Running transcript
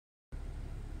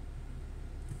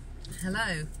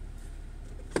Hello.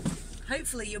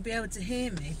 Hopefully you'll be able to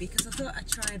hear me because I thought I'd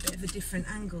try a bit of a different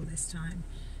angle this time.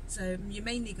 So you're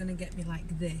mainly going to get me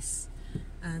like this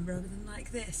rather than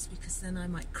like this, because then I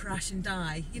might crash and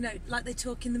die. You know, like they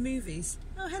talk in the movies.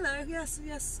 Oh, hello, yes,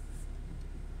 yes.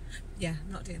 Yeah,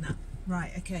 not doing that.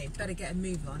 Right, okay, better get a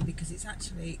move on because it's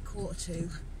actually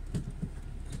 1:45.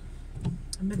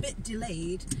 I'm a bit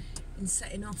delayed in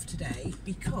setting off today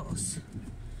because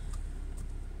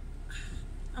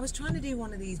I was trying to do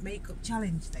one of these makeup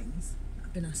challenge things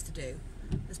I've been asked to do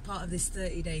as part of this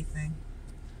 30-day thing.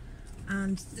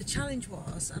 And the challenge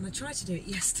was, and I tried to do it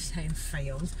yesterday and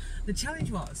failed, the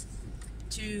challenge was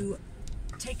to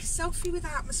take a selfie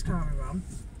without mascara on,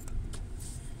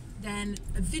 then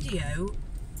a video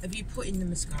of you putting the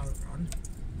mascara on,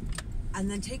 and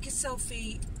then take a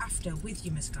selfie after with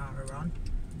your mascara on,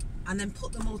 and then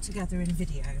put them all together in a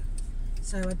video.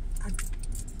 So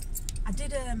I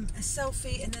did a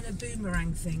selfie and then a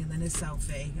boomerang thing and then a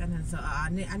selfie, and then I thought, oh,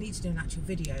 I need to do an actual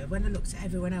video. When I looked at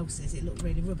everyone else's, it looked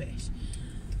really rubbish.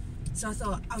 So I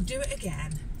thought, I'll do it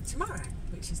again tomorrow,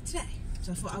 which is today.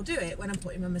 So I thought, I'll do it when I'm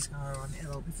putting my mascara on,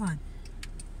 it'll all be fine.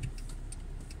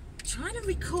 Trying to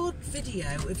record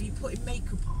video of you putting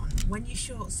makeup on when you're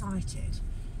short-sighted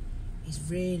is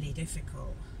really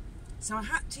difficult. So I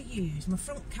had to use my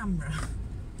front camera,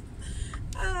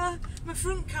 my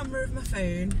front camera of my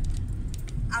phone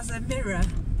as a mirror,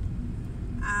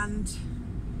 and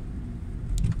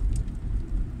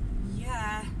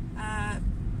yeah,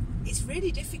 it's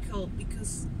really difficult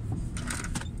because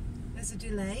there's a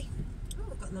delay. Oh,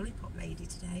 I've got a lollipop lady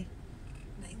today,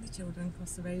 letting the children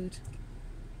cross the road.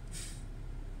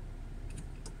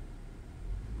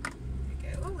 There we go.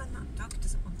 Oh, and that dog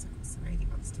doesn't want to cross the road, he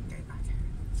wants to go back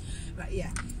home. Right,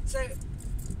 yeah, so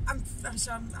I'm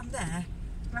there,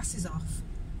 glasses off,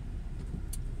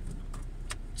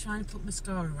 trying to put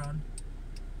mascara on.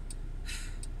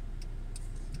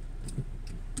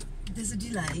 There's a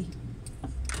delay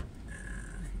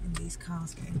in these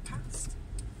cars going past.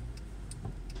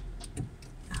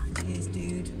 Ah, cheers,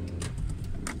 dude.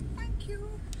 Thank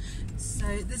you. So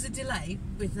there's a delay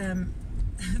with the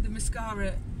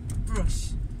mascara brush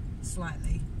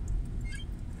slightly.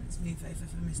 Let's move over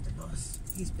for Mr. Bus.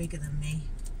 He's bigger than me.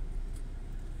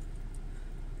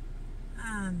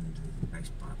 And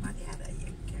roast bar man, yeah, there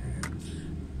you go.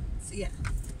 So yeah,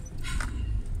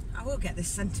 I will get this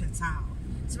sentence out.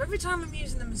 So every time I'm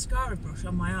using the mascara brush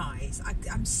on my eyes,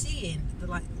 I'm seeing the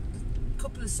like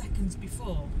couple of seconds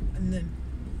before and the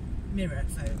mirror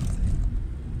phone thing,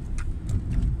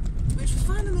 which was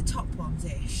fine on the top ones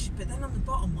ish, but then on the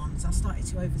bottom ones I started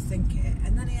to overthink it,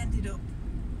 and then I ended up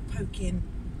poking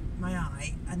my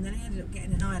eye, and then I ended up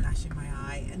getting an eyelash in my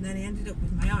eye, and then I ended up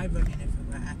with my eye running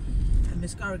everywhere and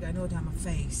mascara going all down my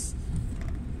face.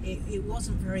 It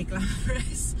wasn't very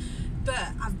glamorous,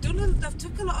 but I've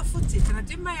took a lot of footage, and I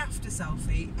did my after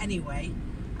selfie anyway,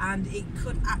 and it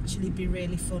could actually be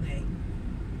really funny.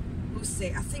 We'll see.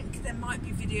 I think there might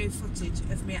be video footage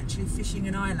of me actually fishing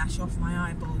an eyelash off my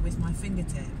eyeball with my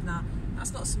fingertip. Now,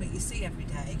 that's not something you see every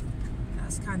day.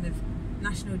 That's kind of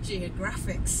National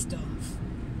Geographic stuff.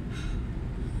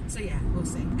 So yeah, we'll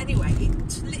see. Anyway,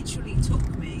 it literally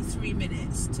took me 3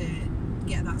 minutes to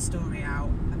get that story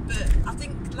out. But I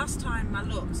think last time I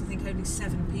looked, I think only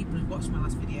 7 people had watched my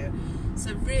last video.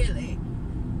 So really,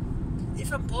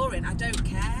 if I'm boring, I don't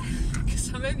care,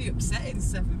 because I'm only upsetting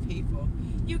 7 people.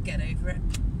 You get over it.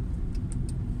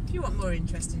 If you want more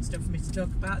interesting stuff for me to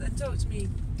talk about, then talk to me.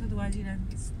 Otherwise, you know,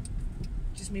 it's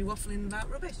just me waffling about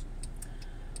rubbish.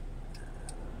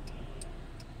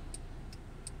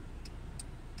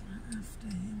 After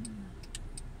him.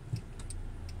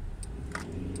 There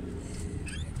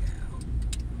we go.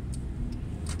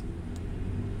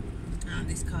 And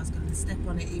this car's going to step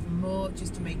on it even more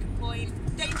just to make a point.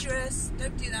 Dangerous!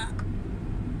 Don't do that.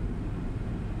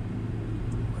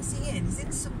 What's he in? He's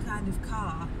in some kind of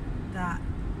car that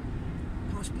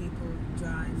posh people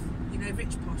drive. You know,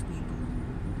 rich posh people.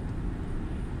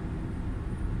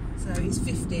 So he's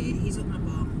 50, he's up my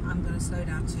bum. I'm going to slow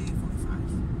down to 45.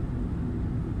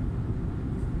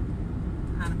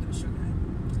 And I'm going to shrug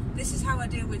home. This is how I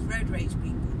deal with road rage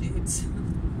people, dudes.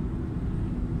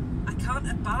 I can't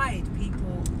abide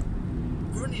people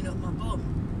running up my bum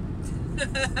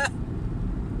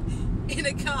in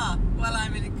a car while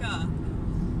I'm in a car.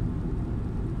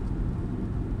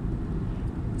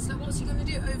 So what's he going to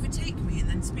do? Overtake me and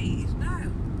then speed?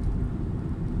 No.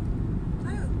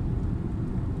 No.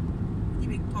 You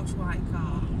big posh white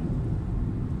car.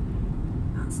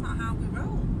 That's not how we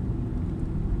roll.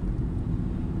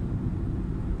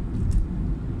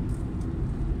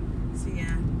 So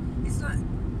yeah, it's like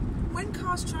when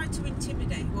cars try to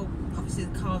intimidate, well, obviously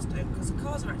the cars don't, because the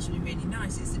cars are actually really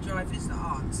nice. It's the drivers that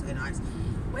aren't so nice.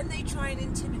 When they try and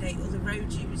intimidate other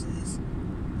road users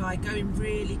by going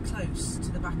really close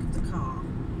to the back of the car,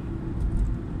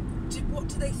 what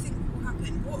do they think will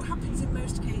happen? What happens in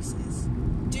most cases?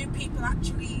 Do people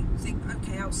actually think,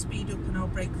 okay, I'll speed up and I'll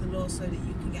break the law so that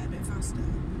you can get a bit faster?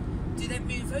 Do they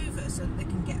move over so that they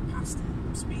can get past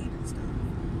and speed and stuff?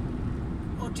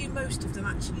 Or do most of them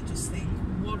actually just think,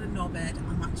 what a knobhead,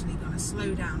 I'm actually going to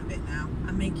slow down a bit now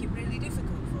and make it really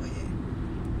difficult for you?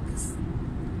 Because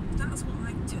that's what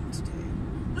I tend to do.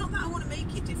 Not that I want to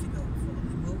make it difficult for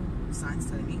them, well, the sign's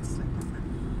telling me to slow down now.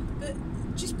 But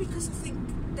just because I think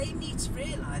they need to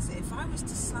realise that if I was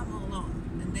to slam all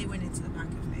on and they went into the back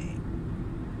of me,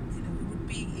 you know, it would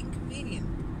be inconvenient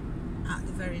at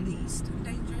the very least and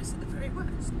dangerous at the very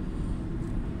worst.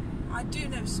 I do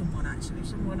know someone actually,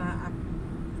 someone I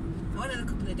went on a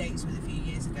couple of dates with a few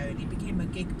years ago, and he became a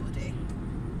gig buddy,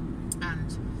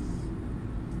 and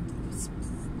it was a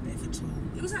bit of a tool.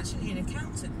 He was actually an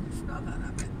accountant, I forgot about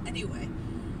that bit. Anyway,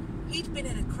 he'd been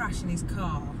in a crash in his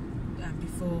car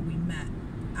before we met,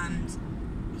 and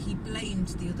he blamed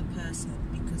the other person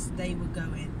because they were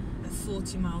going at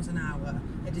 40 miles an hour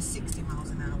at a 60 miles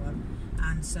an hour,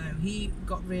 and so he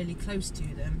got really close to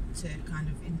them to kind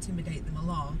of intimidate them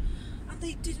along, and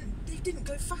they didn't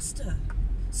go faster.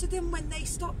 So then when they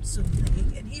stopped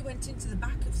suddenly and he went into the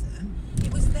back of them,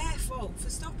 it was their fault for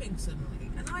stopping suddenly.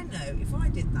 And I know if I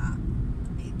did that,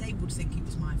 they would think it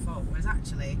was my fault. Whereas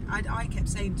actually, I kept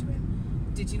saying to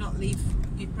him, did you not leave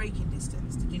your braking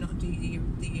distance? Did you not do the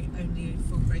only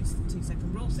full brakes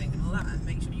 2-second rule thing and all that and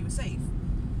make sure you were safe?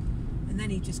 And then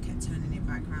he just kept turning it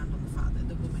back around on the fact that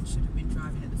the woman should have been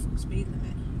driving at the full speed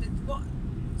limit. But what,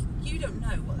 you don't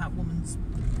know what that woman's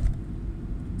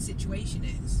situation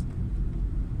is.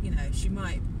 You know, she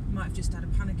might have just had a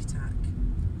panic attack.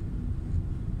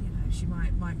 You know, she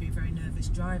might be a very nervous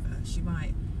driver. She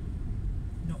might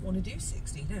not want to do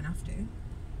 60. You don't have to. You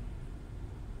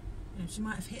know, she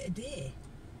might have hit a deer.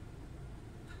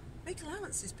 Make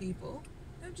allowances, people.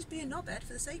 Don't just be a knobhead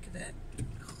for the sake of it.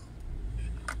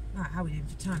 Right, how are we doing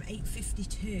for time?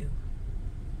 8:52.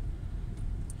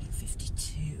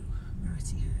 8:52.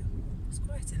 Righty-ho. It's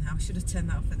quieter now. I should have turned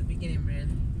that off at the beginning,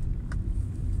 really.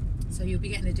 So you'll be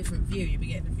getting a different view. You'll be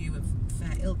getting a view of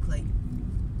Fair Ilkley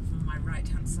from my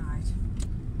right-hand side.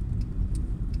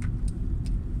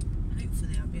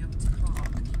 Hopefully I'll be able to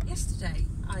park. Yesterday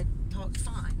I parked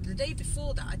fine. The day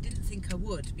before that I didn't think I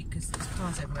would because there's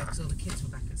cars everywhere because all the kids were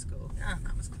back at school. Ah,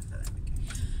 that was clever.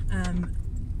 And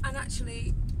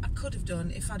actually I could have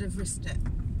done if I'd have risked it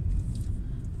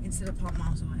instead of park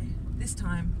miles away. This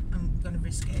time I'm going to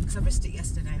risk it because I risked it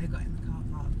yesterday and I got in the car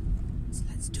park. So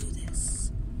let's do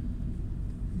this.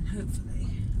 And hopefully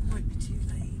it won't be too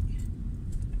late.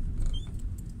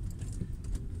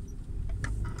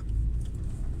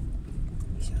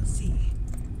 We shall see.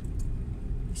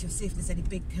 We shall see if there's any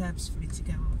big curbs for me to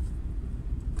go off.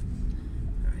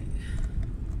 Right.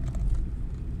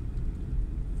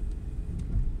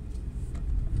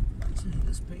 Actually, it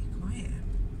looks pretty quiet.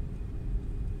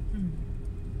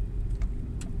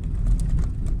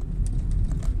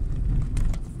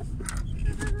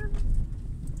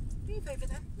 Move over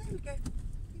then. There we go.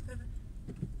 Move over.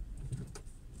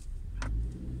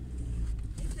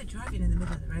 Maybe they're driving in the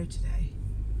middle of the road today.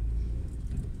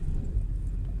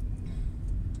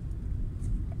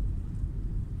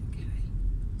 Okay.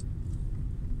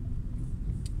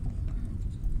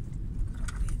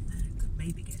 Get in there. Could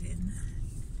maybe get it in there.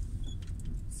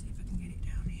 See if I can get it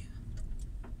down here.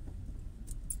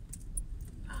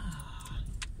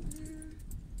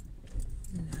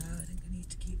 No, I think I need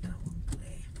to keep that one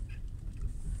clear.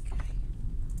 Okay.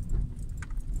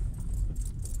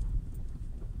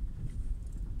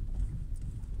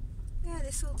 Yeah,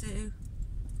 this'll do.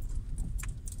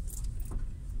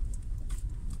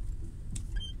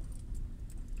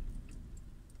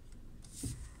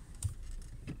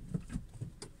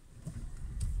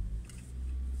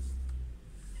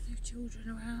 No children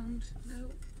around? No?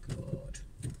 Good.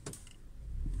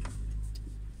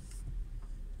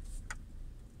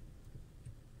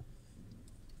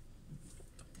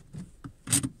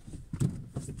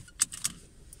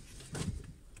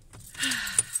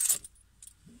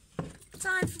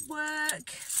 Time for work.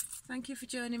 Thank you for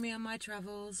joining me on my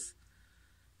travels.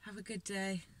 Have a good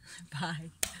day.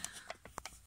 Bye.